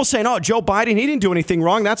same people saying, oh, Joe Biden, he didn't do anything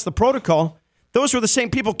wrong. That's the protocol. Those were the same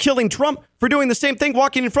people killing Trump for doing the same thing,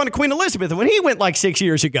 walking in front of Queen Elizabeth when he went like 6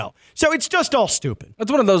 years ago. So it's just all stupid. It's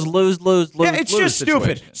one of those lose. Yeah, it's just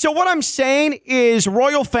stupid. So what I'm saying is,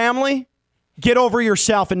 royal family, get over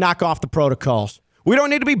yourself and knock off the protocols. We don't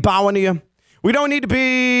need to be bowing to you. We don't need to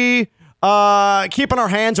be keeping our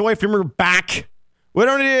hands away from your back. We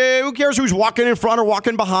don't need, who cares who's walking in front or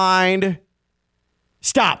walking behind?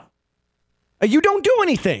 Stop. You don't do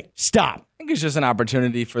anything. Stop. I think it's just an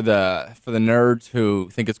opportunity for the nerds who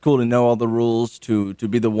think it's cool to know all the rules to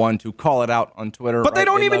be the one to call it out on Twitter. But they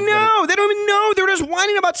don't even know. They don't even know. They're just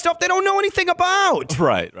whining about stuff they don't know anything about.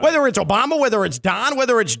 Right. Whether it's Obama, whether it's Don,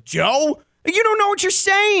 whether it's Joe. You don't know what you're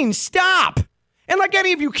saying. Stop. And like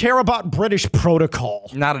any of you care about British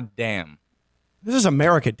protocol. Not a damn. This is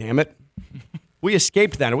America, damn it. We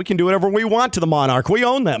escaped that, and we can do whatever we want to the monarch. We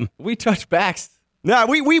own them. We touch backs. No,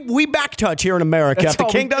 we back touch here in America. That's if the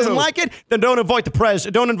king doesn't like it, then don't invite the prez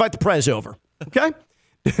over. Okay?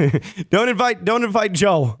 Don't invite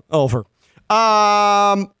Joe over.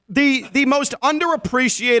 The most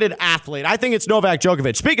underappreciated athlete, I think it's Novak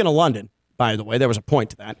Djokovic. Speaking of London, by the way, there was a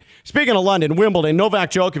point to that. Speaking of London, Wimbledon,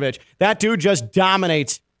 Novak Djokovic, that dude just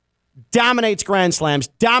dominates Grand Slams,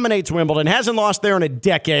 dominates Wimbledon, hasn't lost there in a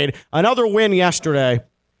decade. Another win yesterday.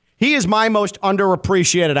 He is my most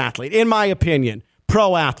underappreciated athlete, in my opinion.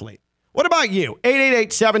 Pro athlete. What about you?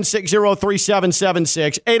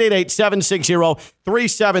 888-760-3776.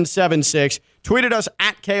 888-760-3776. Tweeted us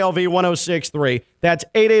at KLV1063. That's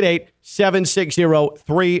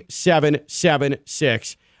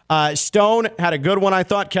 888-760-3776. Stone had a good one, I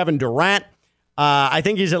thought. Kevin Durant. I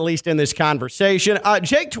think he's at least in this conversation.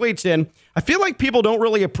 Jake tweets in, I feel like people don't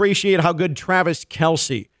really appreciate how good Travis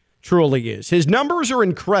Kelce truly is. His numbers are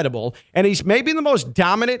incredible, and he's maybe the most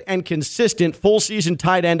dominant and consistent full-season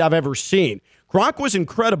tight end I've ever seen. Gronk was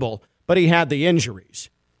incredible, but he had the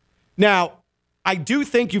injuries. Now, I do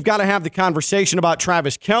think you've got to have the conversation about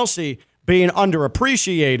Travis Kelce being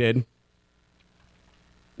underappreciated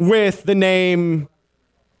with the name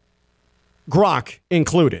Gronk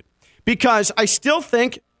included. Because I still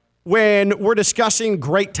think when we're discussing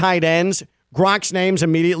great tight ends, Gronk's name's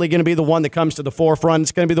immediately going to be the one that comes to the forefront.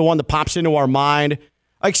 It's going to be the one that pops into our mind.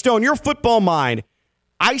 Like, Stone, your football mind,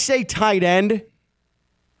 I say tight end.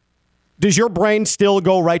 Does your brain still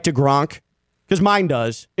go right to Gronk? Because mine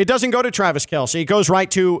does. It doesn't go to Travis Kelce. It goes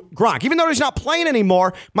right to Gronk. Even though he's not playing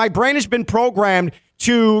anymore, my brain has been programmed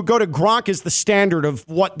to go to Gronk as the standard of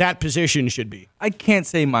what that position should be. I can't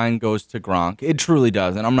say mine goes to Gronk. It truly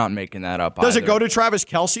does, and I'm not making that up Does either. it go to Travis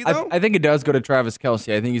Kelce, though? I think it does go to Travis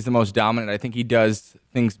Kelce. I think he's the most dominant. I think he does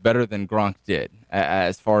things better than Gronk did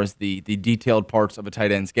as far as the detailed parts of a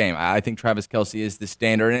tight end's game. I think Travis Kelce is the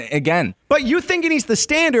standard. And again, but you thinking he's the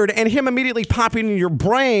standard and him immediately popping in your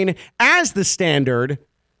brain as the standard,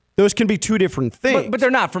 those can be two different things. But they're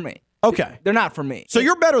not for me. Okay. They're not for me. So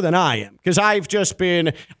you're better than I am, because I've just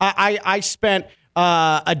been, I spent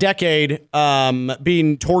a decade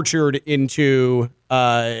being tortured into,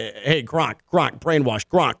 hey, Gronk, brainwash,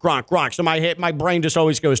 Gronk. So my brain just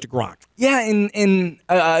always goes to Gronk. Yeah, and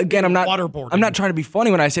again, I'm not trying to be funny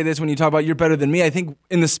when I say this when you talk about you're better than me. I think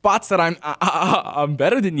in the spots that I'm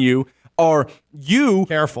better than you, are you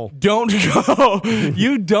don't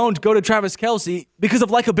go to Travis Kelce because of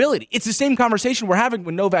likability. It's the same conversation we're having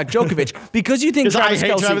with Novak Djokovic because you think Travis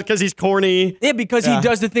Kelce because he's corny. Yeah, because he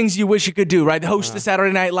does the things you wish he could do, right? Host the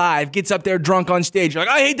Saturday Night Live, gets up there drunk on stage. You're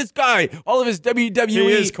like, I hate this guy. All of his WWE.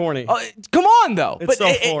 He is corny. Come on, though. It's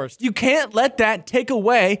so forced. You can't let that take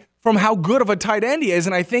away from how good of a tight end he is,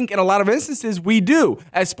 and I think in a lot of instances we do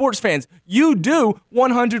as sports fans. You do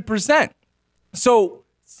 100%. So.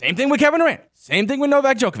 Same thing with Kevin Durant. Same thing with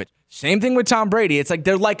Novak Djokovic. Same thing with Tom Brady. It's like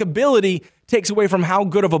their likability takes away from how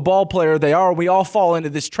good of a ball player they are. We all fall into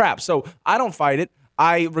this trap. So I don't fight it.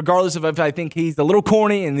 Regardless of if I think he's a little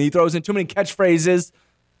corny and he throws in too many catchphrases,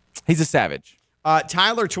 he's a savage.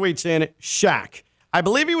 Tyler tweets in, Shaq. I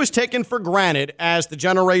believe he was taken for granted as the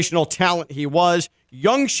generational talent he was.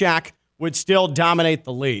 Young Shaq would still dominate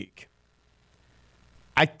the league.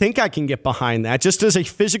 I think I can get behind that. Just as a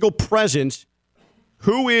physical presence,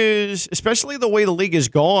 who is, especially the way the league is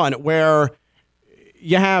gone, where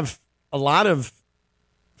you have a lot of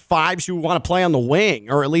fives who want to play on the wing,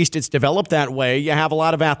 or at least it's developed that way. You have a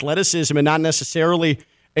lot of athleticism and not necessarily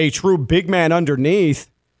a true big man underneath.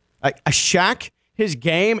 A Shaq, his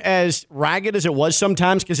game, as ragged as it was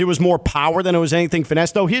sometimes, because it was more power than it was anything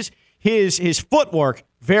finesse, though his footwork,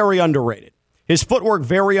 very underrated. His footwork,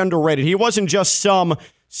 very underrated. He wasn't just some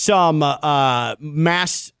some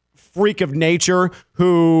mass freak of nature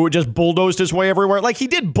who just bulldozed his way everywhere. Like, he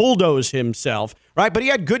did bulldoze himself, right? But he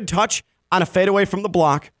had good touch on a fadeaway from the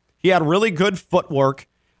block. He had really good footwork.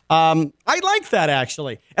 I like that,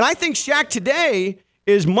 actually. And I think Shaq today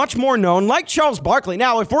is much more known, like Charles Barkley.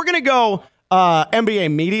 Now, if we're going to go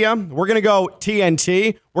NBA media, we're going to go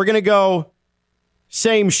TNT, we're going to go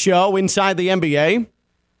same show inside the NBA,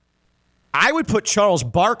 I would put Charles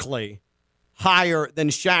Barkley higher than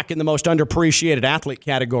Shaq in the most underappreciated athlete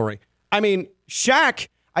category. I mean, Shaq,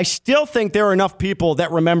 I still think there are enough people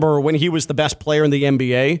that remember when he was the best player in the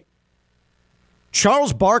NBA.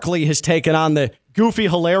 Charles Barkley has taken on the goofy,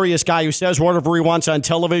 hilarious guy who says whatever he wants on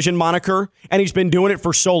television moniker, and he's been doing it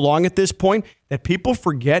for so long at this point that people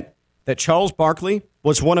forget that Charles Barkley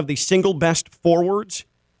was one of the single best forwards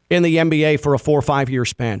in the NBA for a 4 or 5 year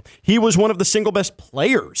span. He was one of the single best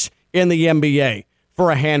players in the NBA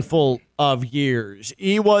for a handful of years.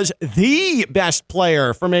 He was the best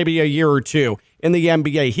player for maybe a year or two in the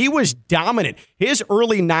NBA. He was dominant. His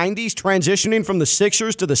early 90s transitioning from the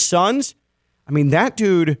Sixers to the Suns, I mean, that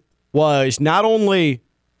dude was not only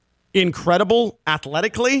incredible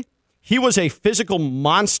athletically, he was a physical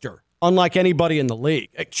monster, unlike anybody in the league.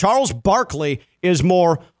 Charles Barkley is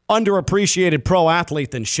more underappreciated pro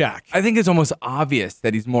athlete than Shaq. I think it's almost obvious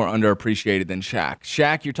that he's more underappreciated than Shaq.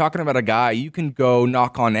 Shaq, you're talking about a guy, you can go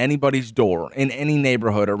knock on anybody's door in any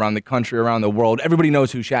neighborhood around the country, around the world. Everybody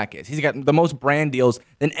knows who Shaq is. He's got the most brand deals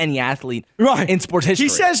than any athlete in sports history. He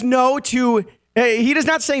says no to, he does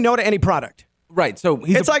not say no to any product. Right. So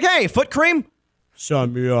it's like, hey, foot cream?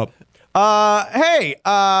 Sign me up. Hey,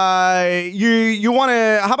 you want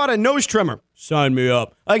to, how about a nose trimmer? Sign me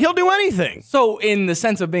up. Like, he'll do anything. So in the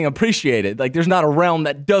sense of being appreciated, like, there's not a realm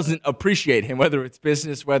that doesn't appreciate him, whether it's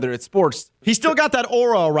business, whether it's sports. He's still got that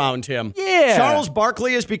aura around him. Yeah. Charles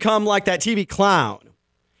Barkley has become like that TV clown.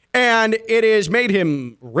 And it has made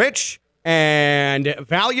him rich and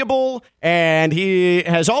valuable, and he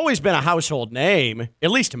has always been a household name,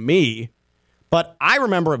 at least to me. But I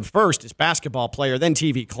remember him first as basketball player, then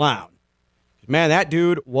TV clown. Man, that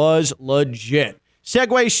dude was legit.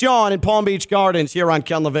 Segway Sean in Palm Beach Gardens here on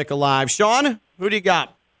Ken LaVicka Live. Sean, who do you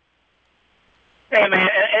got? Hey, man,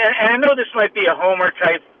 and I know this might be a homer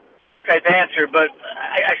type answer, but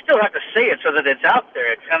I still have to say it so that it's out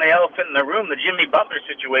there. It's kind of the elephant in the room, the Jimmy Butler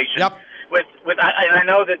situation. Yep. I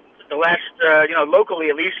know that the last, locally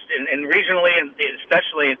at least, and regionally, and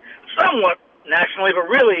especially, and somewhat nationally, but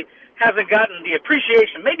really hasn't gotten the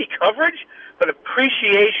appreciation, maybe coverage, but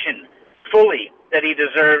appreciation fully that he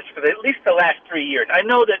deserves for at least the last 3 years. I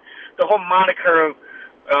know that the whole moniker of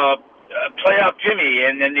playoff Jimmy,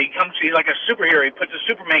 and then he's like a superhero. He puts a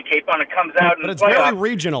Superman cape on and comes out. But it's very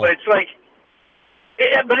regional. But it's like,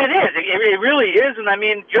 but it is. It really is. And I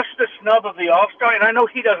mean, just the snub of the All-Star, and I know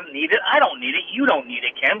he doesn't need it. I don't need it. You don't need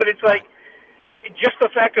it, Ken. But it's like, just the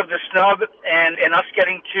fact of the snub and us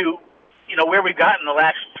getting to, where we've gotten the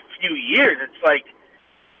last few years, it's like,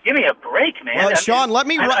 give me a break, man. Well, Sean,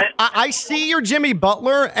 I see your Jimmy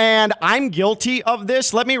Butler, and I'm guilty of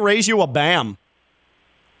this. Let me raise you a Bam.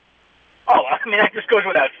 Oh, I mean, that just goes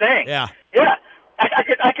without saying. Yeah. Yeah.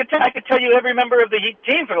 I could tell you every member of the Heat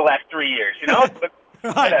team for the last 3 years, But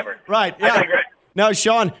whatever. Right. Yeah. No,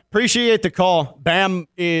 Sean, appreciate the call. Bam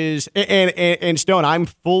is, and Stone, I'm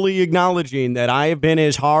fully acknowledging that I have been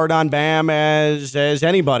as hard on Bam as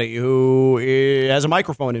anybody who has a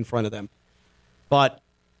microphone in front of them. But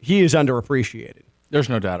he is underappreciated. There's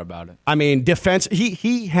no doubt about it. I mean, defense,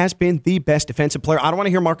 he has been the best defensive player. I don't want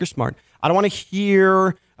to hear Marcus Smart. I don't want to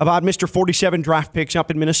hear about Mr. 47 draft picks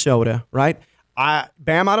up in Minnesota, right?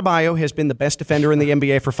 Bam Adebayo has been the best defender in the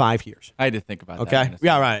NBA for 5 years. I had to think about that. Okay?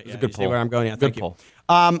 Yeah, right. It's a good pull. See where I'm going? Yeah, good thank pull.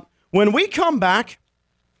 you. When we come back,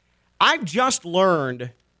 I've just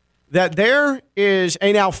learned that there is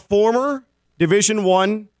a now former Division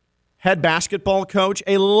I head basketball coach,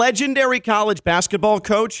 a legendary college basketball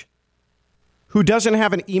coach who doesn't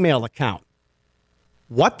have an email account.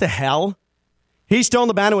 What the hell? He's still in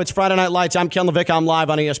the Bano. It's Friday Night Lights. I'm Ken LaVicka. I'm live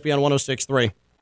on ESPN 106.3.